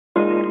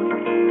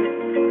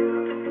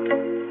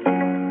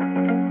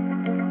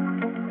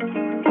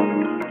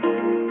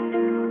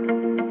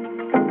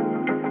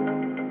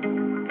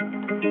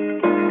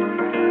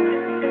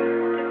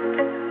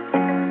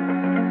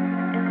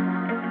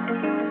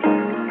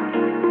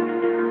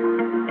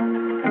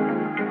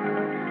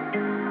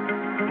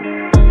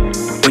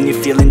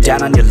you're feeling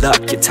down on your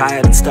luck, you're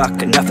tired and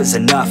stuck, enough is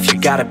enough. You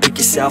gotta pick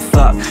yourself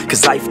up,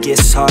 cause life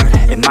gets hard.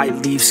 It might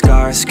leave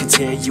scars, could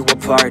tear you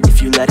apart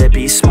if you let it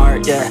be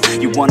smart, yeah.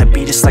 You wanna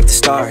be just like the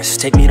stars,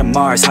 take me to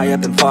Mars, high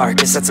up and far,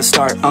 guess that's a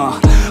start,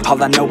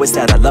 All I know is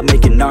that I love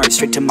making art,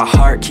 straight to my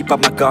heart, keep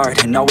up my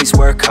guard, and always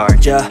work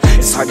hard, yeah.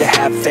 It's hard to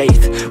have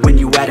faith when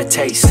you had a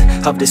taste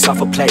of this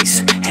awful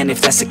place, and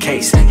if that's the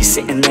case, you're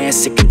sitting there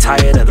sick and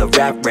tired of the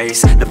rat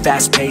race. The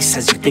fast pace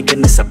has you thinking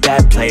it's a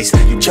bad place.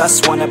 You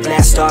just wanna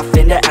blast off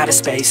into outer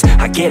space.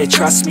 I get it,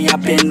 trust me,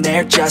 I've been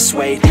there, just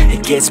wait.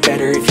 It gets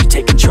better if you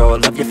take control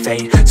of your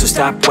fate. So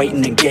stop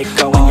waiting and get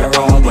going your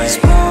own way.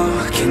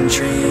 Broken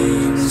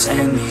dreams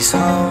and these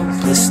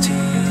hopeless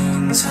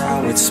teens,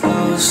 how it's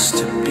supposed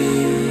to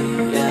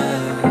be, yeah.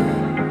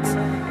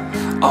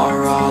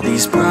 Are all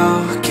these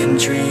broken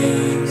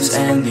dreams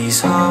and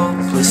these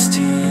hopeless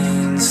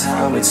teens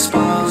how it's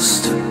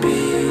supposed to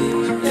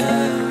be,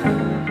 yeah.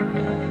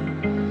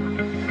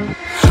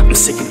 I'm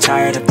sick and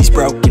tired of these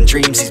broken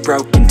dreams, these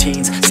broken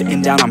teens,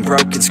 sitting down on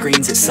broken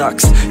screens. It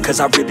sucks, cause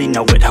I really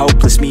know what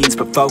hopeless means,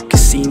 but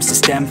focus seems to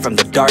stem from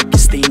the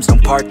darkest themes.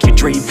 Don't park your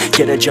dream,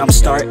 get a jump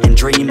start and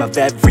dream of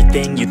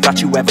everything you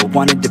thought you ever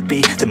wanted to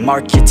be. Then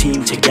mark your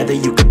team, together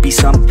you could be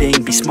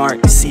something. Be smart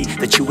and see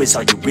that you is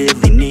all you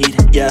really need,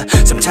 yeah.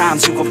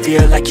 Sometimes you gon'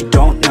 feel like you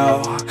don't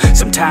know,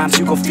 sometimes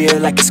you gon' feel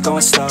like it's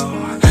going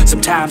slow,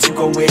 sometimes you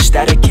gon' wish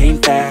that it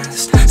came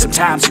fast,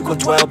 sometimes you gon'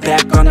 dwell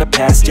back on the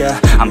past, yeah.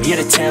 I'm here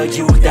to tell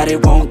you that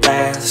it won't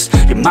last.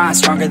 Your mind's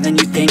stronger than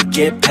you think,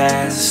 get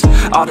past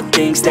all the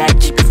things that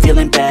keep you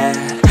feeling bad,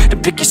 to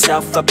pick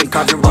yourself up and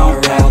carve your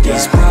own path, all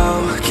these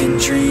broken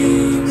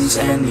dreams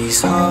and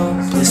these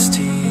hopeless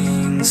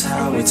teens,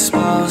 how it's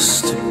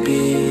supposed to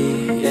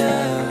be,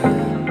 yeah.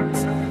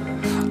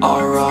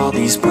 Are all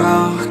these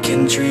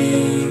broken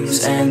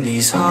dreams and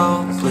these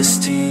hopeless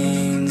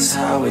teens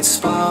how it's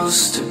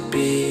supposed to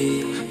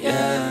be,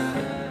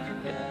 yeah.